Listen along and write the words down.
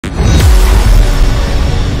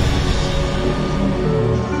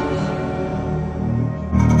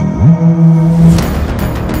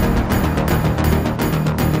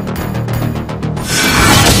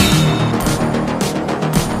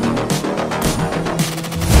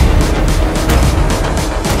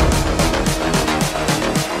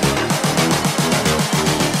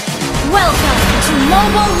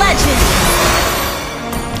Mobile Legend!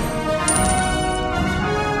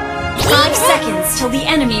 5 seconds till the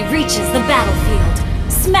enemy reaches the battlefield.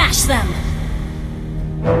 Smash them!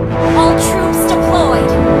 All troops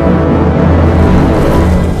deployed!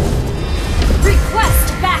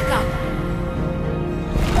 Request backup!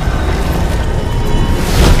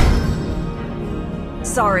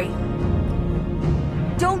 Sorry.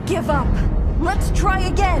 Don't give up. Let's try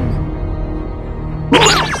again.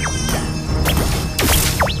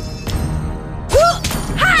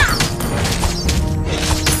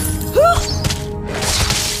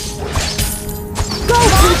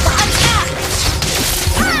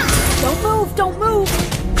 Don't move!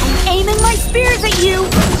 I'm aiming my spears at you! Go,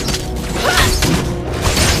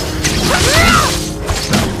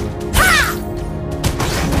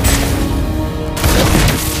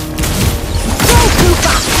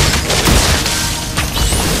 Koopa!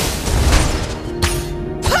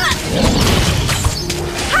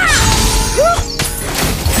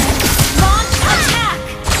 Launch attack!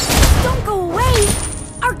 Don't go away!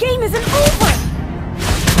 Our game isn't over!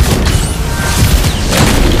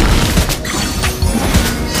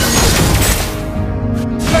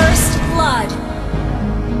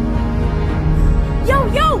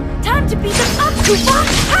 Time to beat them up, Koopa!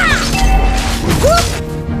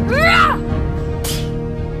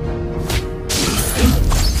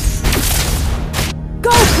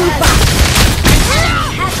 Go, Koopa!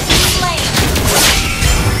 Has been slain.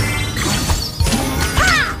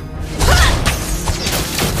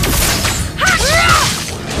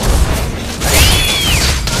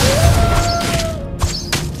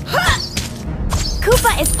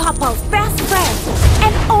 Koopa is Popol's best friend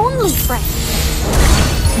and only friend.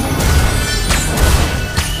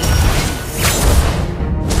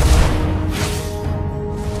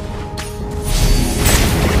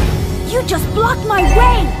 You just blocked my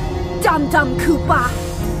way, dum-dum Koopa!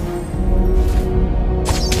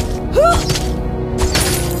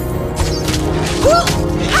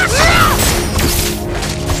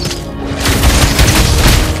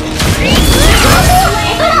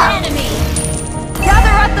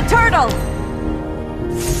 Gather at the turtle!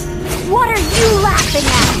 What are you laughing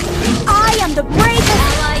at? I am the bravest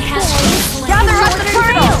ally has Gather at the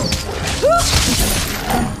turtle!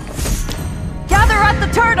 Gather at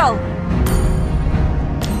the turtle!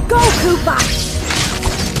 Go, Koopa!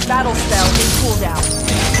 Battle spell in cooldown.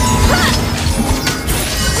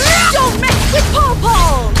 Don't mess with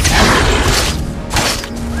Popol!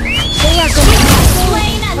 They are going to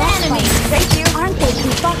slain an enemy. Thank you, aren't they,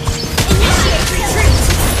 Koopa? Initiate retreat.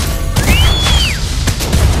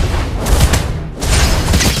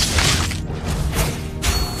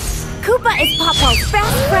 Koopa is Popol's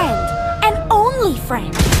best friend and only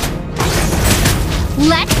friend.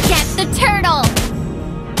 Let's get the turtle!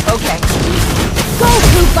 Okay. Go,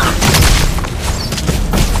 Koopa!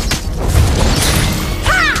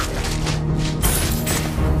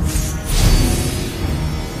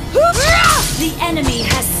 The enemy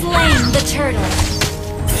has slain the turtle.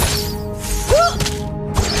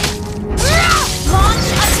 Launch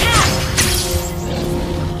attack!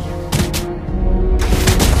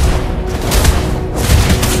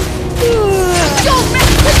 Don't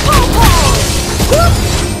mess with Popol!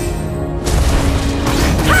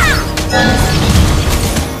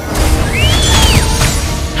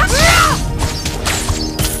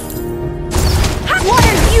 What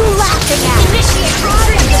are you laughing at? Initiate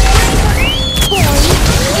retreat!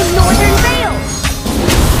 Boys in Northern Vale!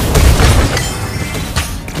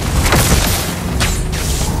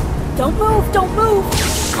 Don't move, don't move!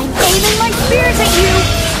 I'm aiming my spears at you!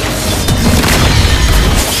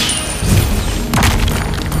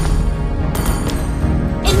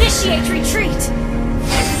 Initiate retreat!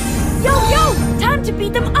 Yo, yo! Time to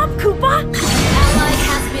beat them up, Koopa! Ally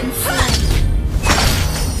has been slain.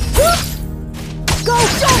 Go,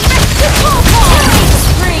 don't mess with Popol!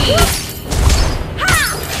 Spree!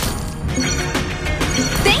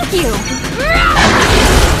 Thank you!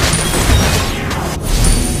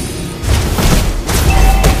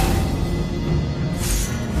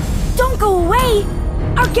 Don't go away!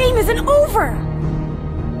 Our game isn't over!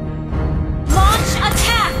 Launch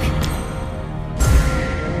attack!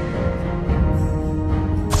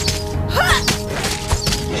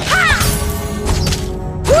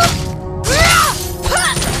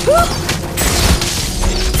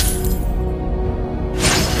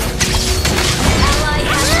 Ally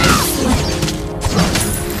has been slain.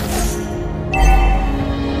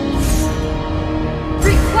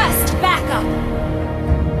 Request backup!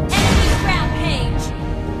 Enemy rampage!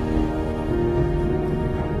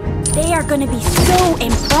 They are gonna be so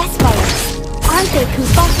impressed by us, aren't they,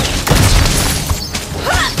 Koopa?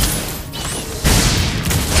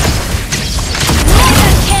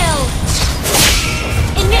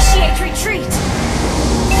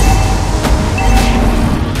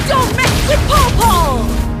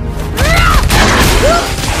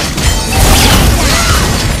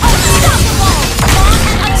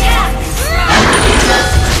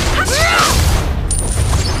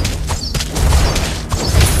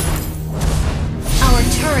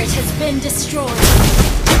 been destroyed.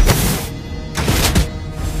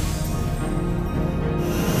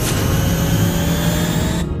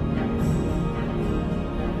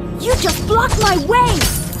 You just blocked my way,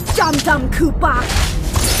 Dum-Dum Koopa!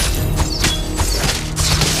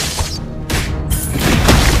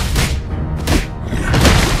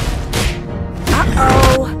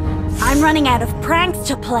 Uh-oh, I'm running out of pranks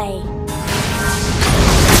to play.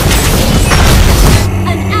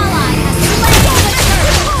 An ally has slain the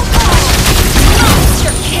turret.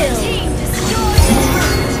 Monster kill. Team destroyed the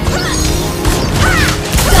turret.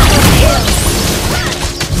 Double kill.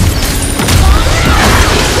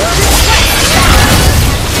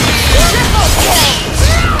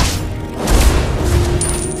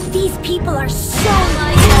 These people are so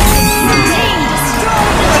team destroyed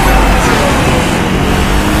the turret.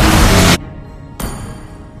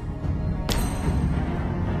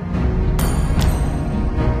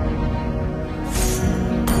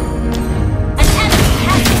 An enemy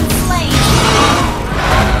has been slain.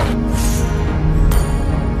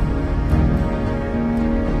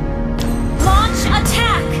 Launch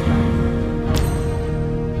attack.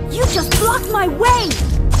 You just blocked my way,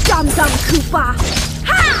 Dum-Dum Koopa!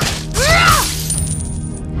 Ha!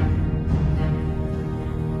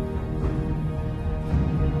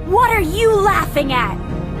 What are you laughing at?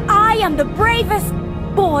 I am the bravest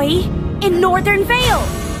boy in Northern Vale!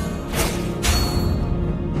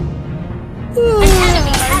 An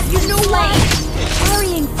enemy has been slain.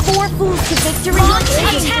 Carrying 4 fools to victory Launch isn't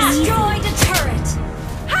attack. easy. Destroyed a turret.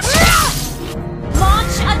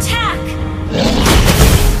 Launch attack.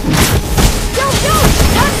 Yo, yo!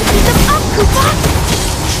 Time to beat them up, Koopa!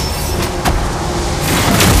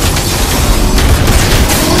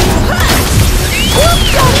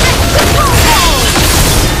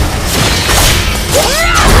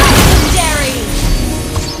 Legendary.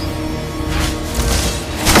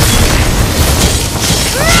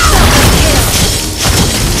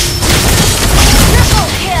 Triple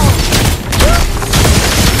kill.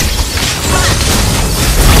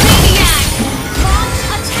 Maniac. Launch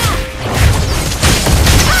attack.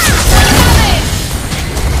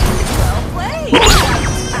 Well played.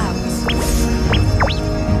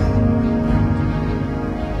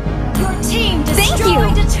 Your team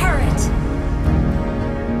destroyed a turret.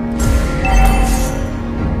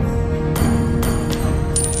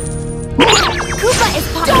 Koopa is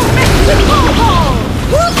popping! Don't mess with Popol!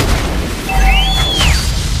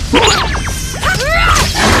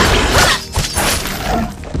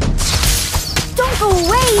 Don't go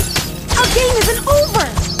away! Our game isn't over!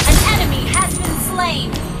 An enemy has been slain.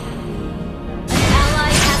 An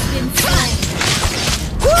ally has been slain.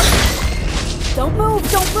 Don't move,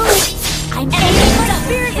 don't move! I'm Enemy aiming my double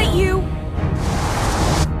spears kill. at you!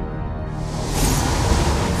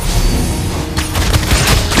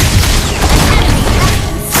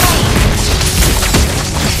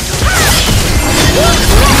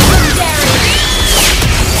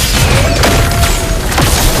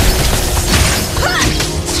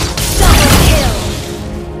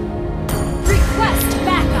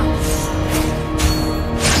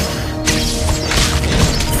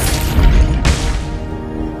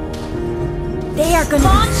 They are gonna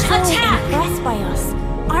Launch be so attack. impressed by us,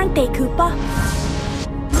 aren't they, Koopa?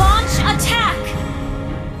 Launch attack!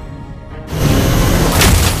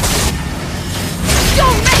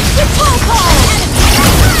 Don't mess with Popol!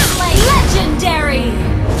 Legendary!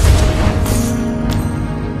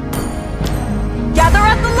 Gather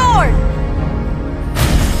at the Lord!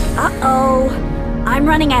 Uh-oh, I'm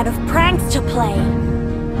running out of pranks to play.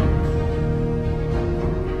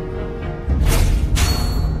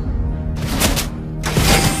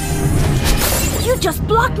 You just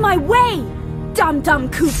blocked my way, Dum-Dum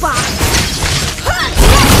Koopa!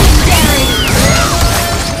 Legendary!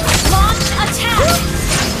 Launch attack!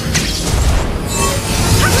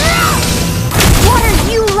 What are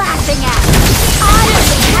you laughing at?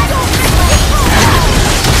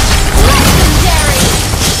 Legendary!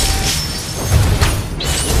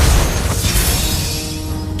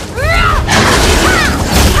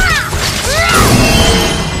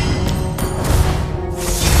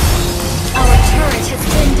 Our turret has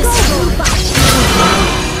been destroyed.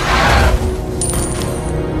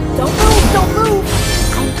 Don't move!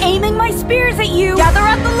 I'm aiming my spears at you! Gather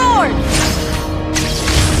at the Lord!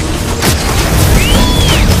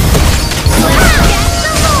 Get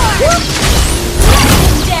the Lord!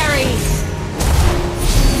 Legendary!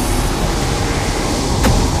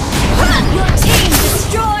 Your team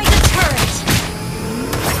destroyed a turret!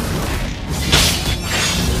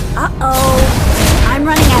 Uh-oh, I'm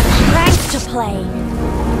running out of pranks to play.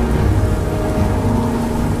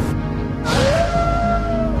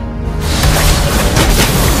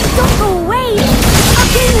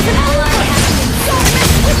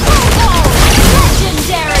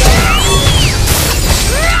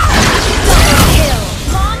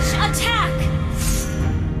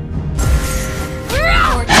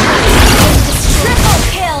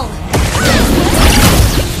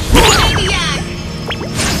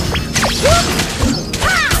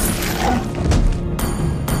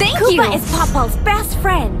 Koopa is Popol's best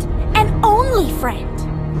friend and only friend.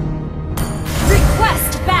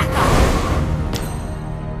 Request backup.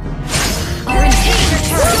 Our inhibitor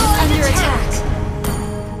turret is under attack.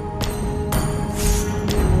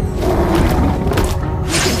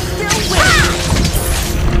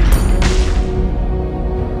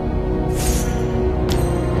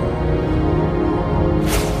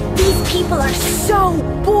 People are so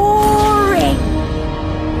boring!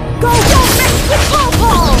 Go, mess with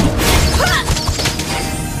Popol!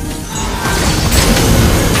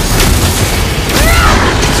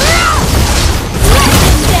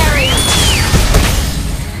 Legendary!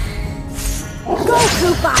 Go,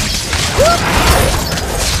 Koopa!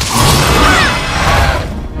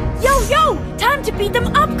 Yo! Time to beat them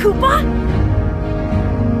up, Koopa!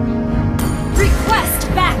 Request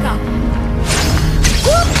backup!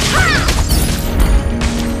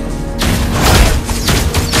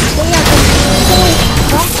 They are going to be so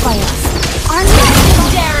impressed by us. Aren't they?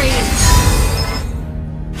 Legendary!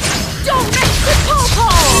 Don't mess with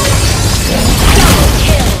Popol! Double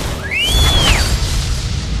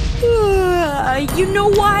kill! You know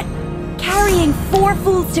what? Carrying 4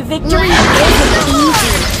 fools to victory isn't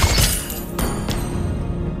easy.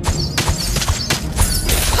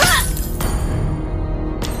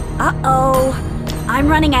 Uh-oh. I'm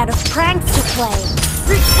running out of pranks to play.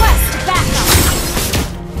 Request backup!